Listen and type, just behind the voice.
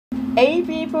Hey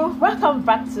people, welcome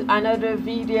back to another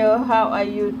video. How are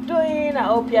you doing? I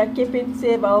hope you're keeping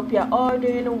safe. I hope you're all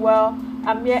doing well.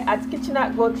 I'm here at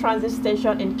Kitchener Go Transit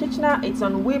Station in Kitchener. It's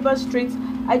on Weaver Street.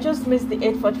 I just missed the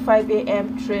 8:45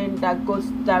 a.m. train that goes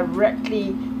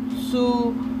directly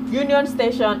to Union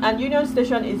Station, and Union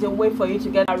Station is a way for you to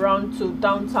get around to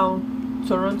downtown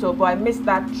Toronto, but I missed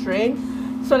that train.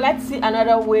 So let's see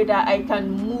another way that I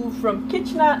can move from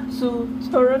Kitchener to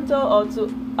Toronto or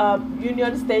to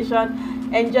Union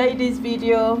Station. Enjoy this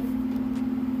video.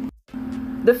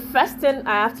 The first thing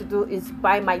I have to do is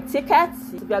buy my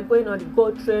tickets. If you are going on the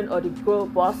Go train or the Go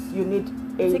bus, you need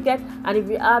a ticket, and if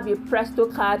you have a Presto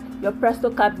card, your Presto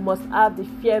card must have the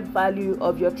fair value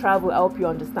of your travel. I hope you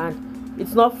understand.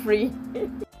 It's not free.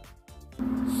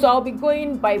 So I'll be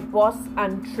going by bus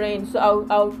and train. So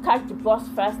I'll catch the bus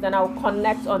first, then I'll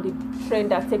connect on the train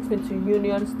that takes me to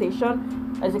Union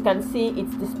Station. As you can see,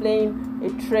 it's displaying a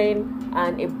train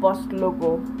and a bus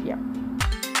logo. Yeah.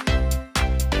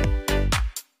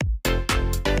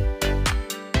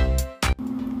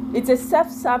 It's a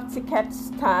self-serve ticket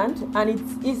stand, and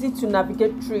it's easy to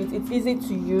navigate through it. It's easy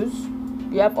to use.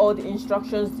 You have all the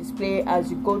instructions displayed as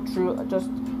you go through.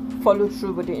 Just follow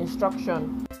through with the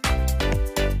instruction.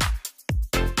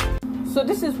 So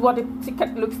this is what the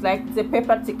ticket looks like. It's a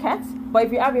paper ticket, but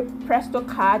if you have a Presto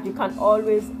card, you can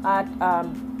always add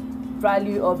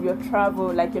value of your travel,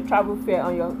 like your travel fare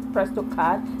on your Presto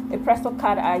card. A Presto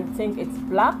card, I think it's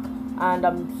black, and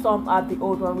some have the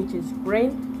old one, which is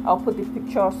green. I'll put the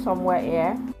picture somewhere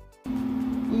here.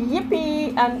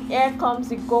 Yippee! And here comes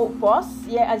the Go bus.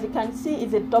 Yeah, as you can see,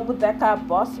 it's a double-decker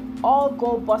bus. All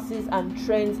Go buses and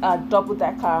trains are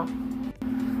double-decker.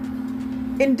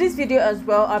 In this video as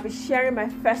well, I'll be sharing my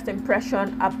first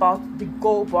impression about the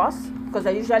Go bus, because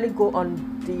I usually go on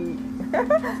the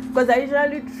because I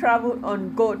usually travel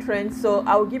on Go trains. So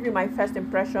I will give you my first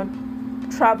impression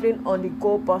traveling on the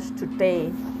Go bus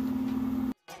today.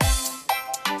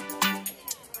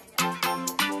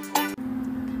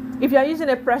 If you are using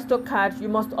a Presto card, you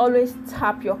must always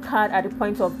tap your card at the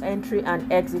point of entry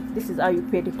and exit. This is how you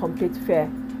pay the complete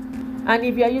fare. And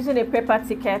if you are using a paper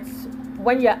ticket,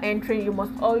 when you are entering, you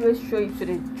must always show it to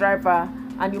the driver,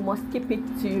 and you must keep it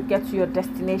till you get to your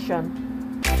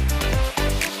destination.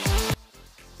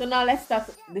 So now let's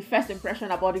start the first impression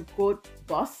about the Go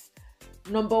bus.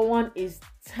 Number one is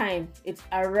time. It's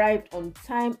arrived on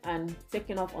time and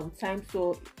taken off on time,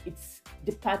 so it's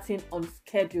departing on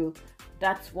schedule.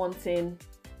 That's one thing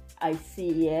I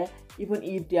see here. Even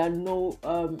if there are no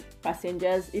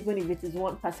passengers, even if it is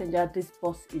one passenger, this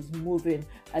bus is moving,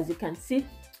 as you can see.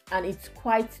 And it's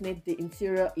quite neat. The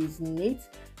interior is neat.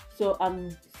 So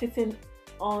I'm sitting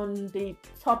on the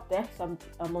top deck. So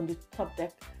I'm on the top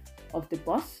deck of the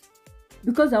bus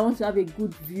because I want to have a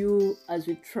good view as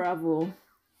we travel.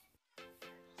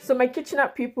 So my Kitchener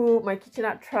people, my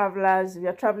Kitchener travelers, if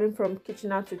you're traveling from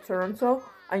Kitchener to Toronto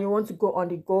and you want to go on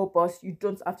the Go bus, you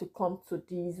don't have to come to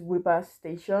this Weaver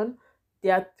station.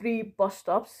 There are 3 bus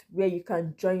stops where you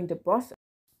can join the bus.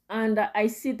 And I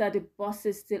see that the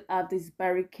buses still have this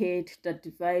barricade that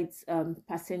divides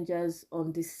passengers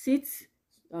on the seats,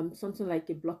 something like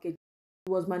a blockade. It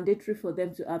was mandatory for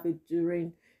them to have it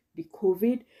during the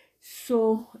COVID.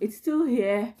 So it's still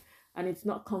here and it's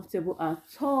not comfortable at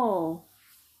all.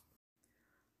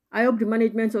 I hope the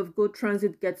management of Go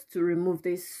Transit gets to remove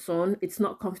this soon. It's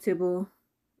not comfortable,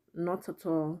 not at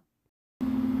all.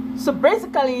 So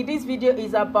basically this video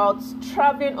is about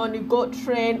traveling on the Go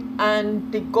train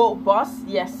and the Go bus.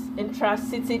 Yes,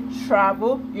 intracity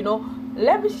travel. You know,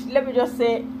 let me just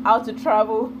say how to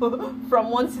travel from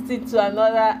one city to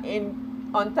another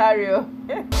in Ontario.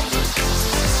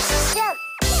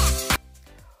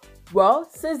 Well,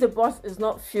 since the bus is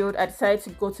not filled, I decided to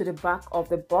go to the back of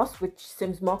the bus, which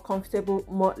seems more comfortable,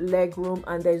 more leg room,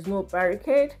 and there's no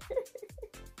barricade.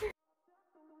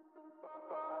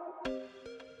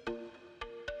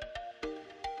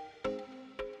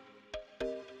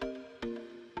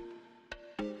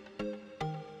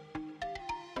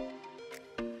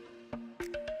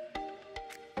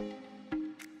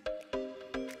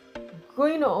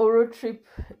 Going on a road trip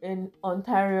in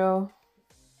Ontario,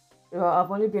 I've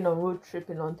only been on a road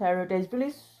trip in Ontario. There's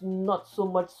really not so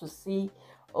much to see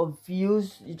of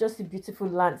views. You just see beautiful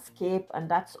landscape, and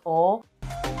that's all.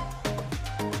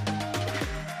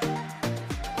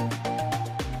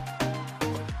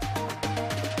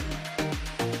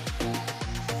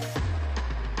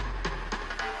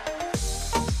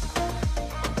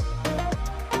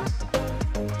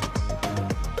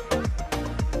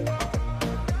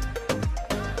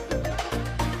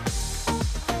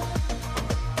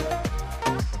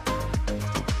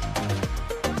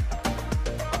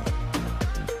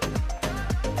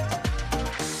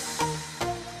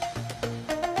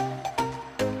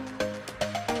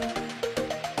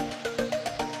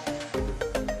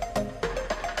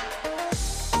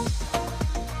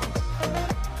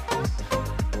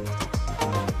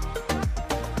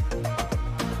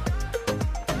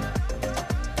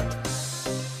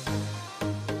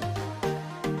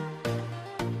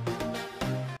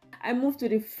 I moved to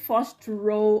the first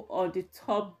row on the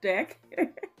top deck.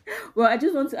 Well, I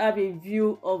just want to have a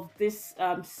view of this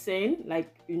scene.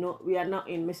 Like, you know, we are now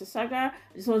in Mississauga.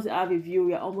 I just want to have a view.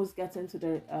 We are almost getting to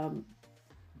the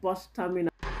bus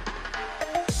terminal.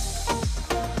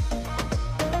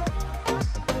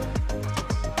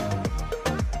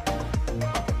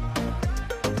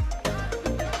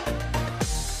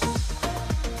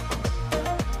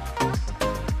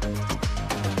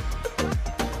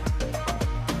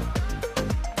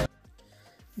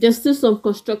 There's still some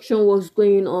construction works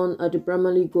going on at the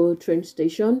Bramley Go train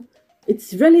station.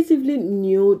 It's relatively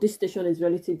new. This station is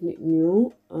relatively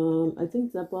new. I think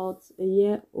it's about a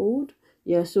year old.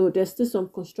 Yeah, so there's still some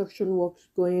construction works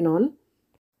going on.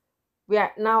 We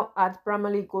are now at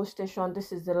Bramley Go station.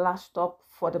 This is the last stop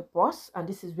for the bus, and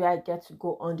this is where I get to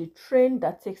go on the train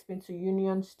that takes me to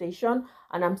Union Station.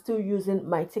 And I'm still using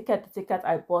my ticket, the ticket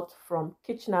I bought from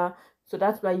Kitchener. So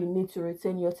that's why you need to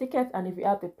retain your ticket. And if you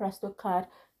have the Presto card,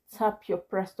 tap your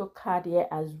Presto card here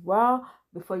as well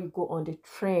before you go on the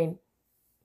train.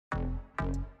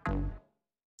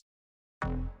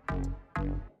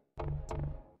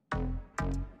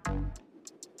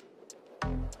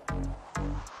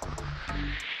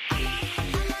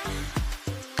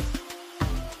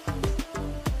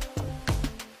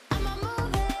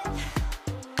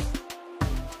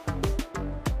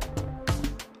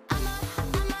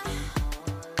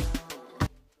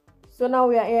 So now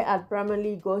we are here at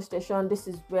Bramley Go station. This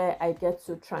is where I get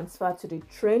to transfer to the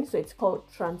train. So it's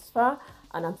called transfer,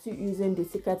 and I'm still using the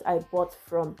ticket I bought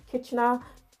from Kitchener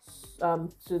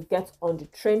to get on the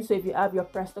train. So if you have your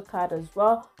Presto card as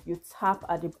well, you tap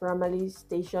at the Bramley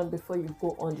station before you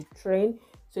go on the train.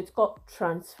 So it's called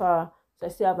transfer. So I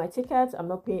still have my ticket. I'm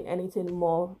not paying anything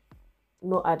more,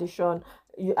 no addition.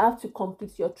 You have to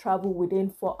complete your travel within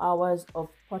 4 hours of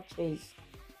purchase.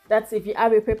 That's if you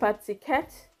have a paper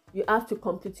ticket. You have to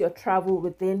complete your travel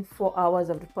within 4 hours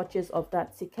of the purchase of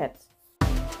that ticket.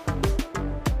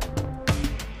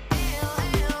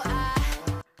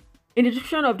 In the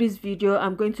description of this video,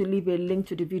 I'm going to leave a link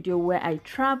to the video where I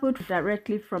traveled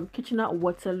directly from Kitchener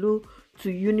Waterloo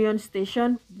to Union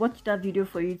Station. Watch that video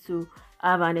for you to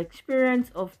have an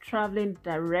experience of traveling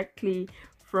directly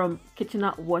from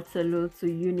Kitchener Waterloo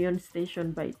to Union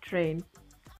Station by train.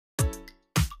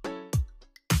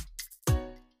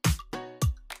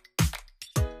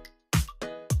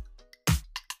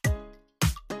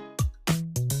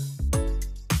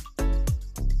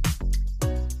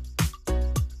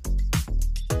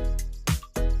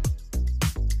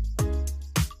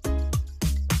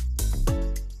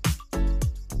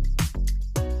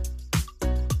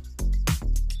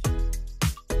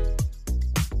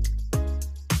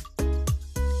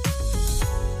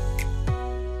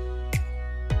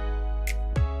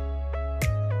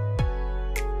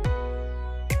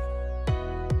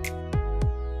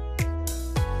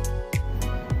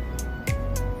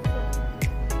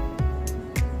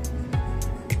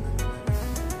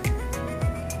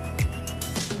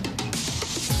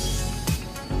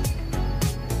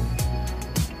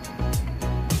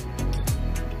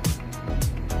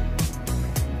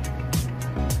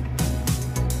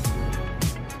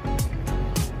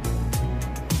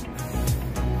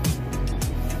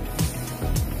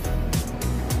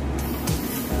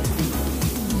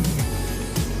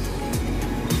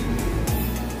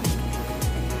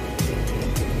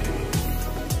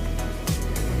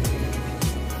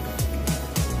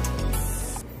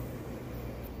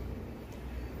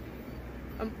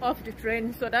 I'm off the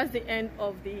train, so that's the end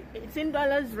of the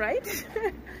 $18, right?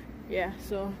 Yeah,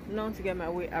 so now to get my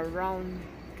way around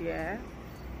here.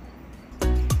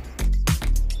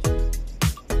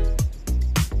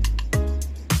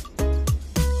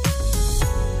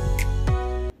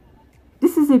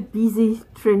 This is a busy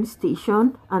train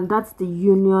station, and that's the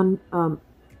Union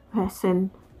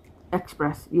Person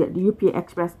Express. Yeah, the UP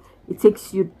Express. It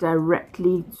takes you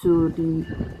directly to the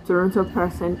Toronto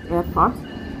Person Airport.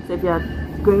 So if you are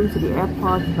going to the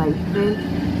airport by train,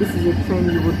 this is a train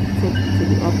you would take to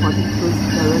the airport. It goes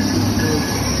directly to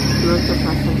Toronto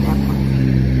Person Airport.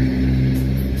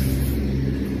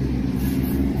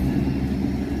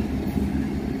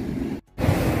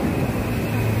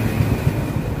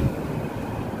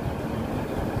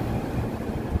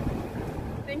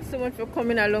 Thanks so much for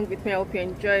coming along with me. I hope you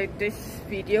enjoyed this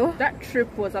video. That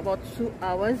trip was about 2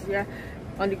 hours, yeah,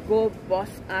 on the Go bus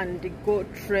and the Go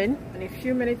train, and a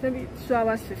few minutes, maybe 2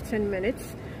 hours 15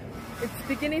 minutes. It's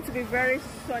beginning to be very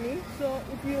sunny, so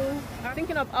if you are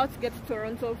thinking of how to get to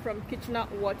Toronto from Kitchener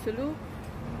Waterloo,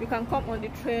 you can come on the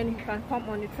train, you can come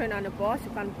on the train and the bus,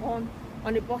 you can come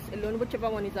on the bus alone, whichever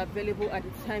one is available at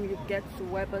the time you get to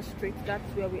Weber Street.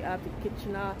 That's where we have the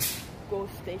Kitchener GO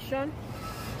station.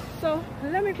 So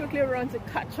let me quickly run to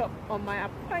catch up on my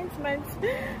appointment.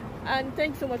 And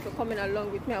thanks so much for coming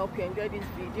along with me. I hope you enjoyed this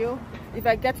video. If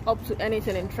I get up to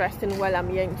anything interesting while I'm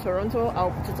here in Toronto, I'll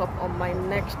put it up on my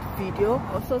next video.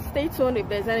 Also stay tuned. If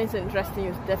there's anything interesting,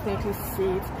 you'll definitely see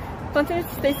it. Continue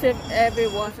to stay safe,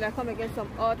 everyone. Till I come again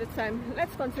some other time,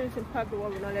 let's continue to impact the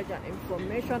world with knowledge and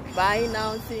information. Bye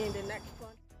now. See you in the next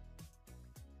one.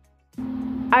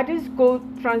 At this GO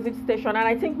transit station, and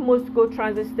I think most GO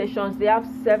transit stations, they have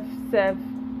self-serve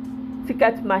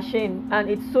ticket machine, and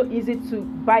it's so easy to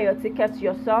buy your tickets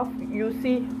yourself. You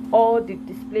see all the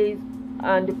displays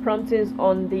and the promptings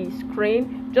on the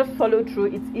screen. Just follow through.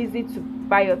 It's easy to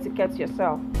buy your tickets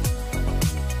yourself.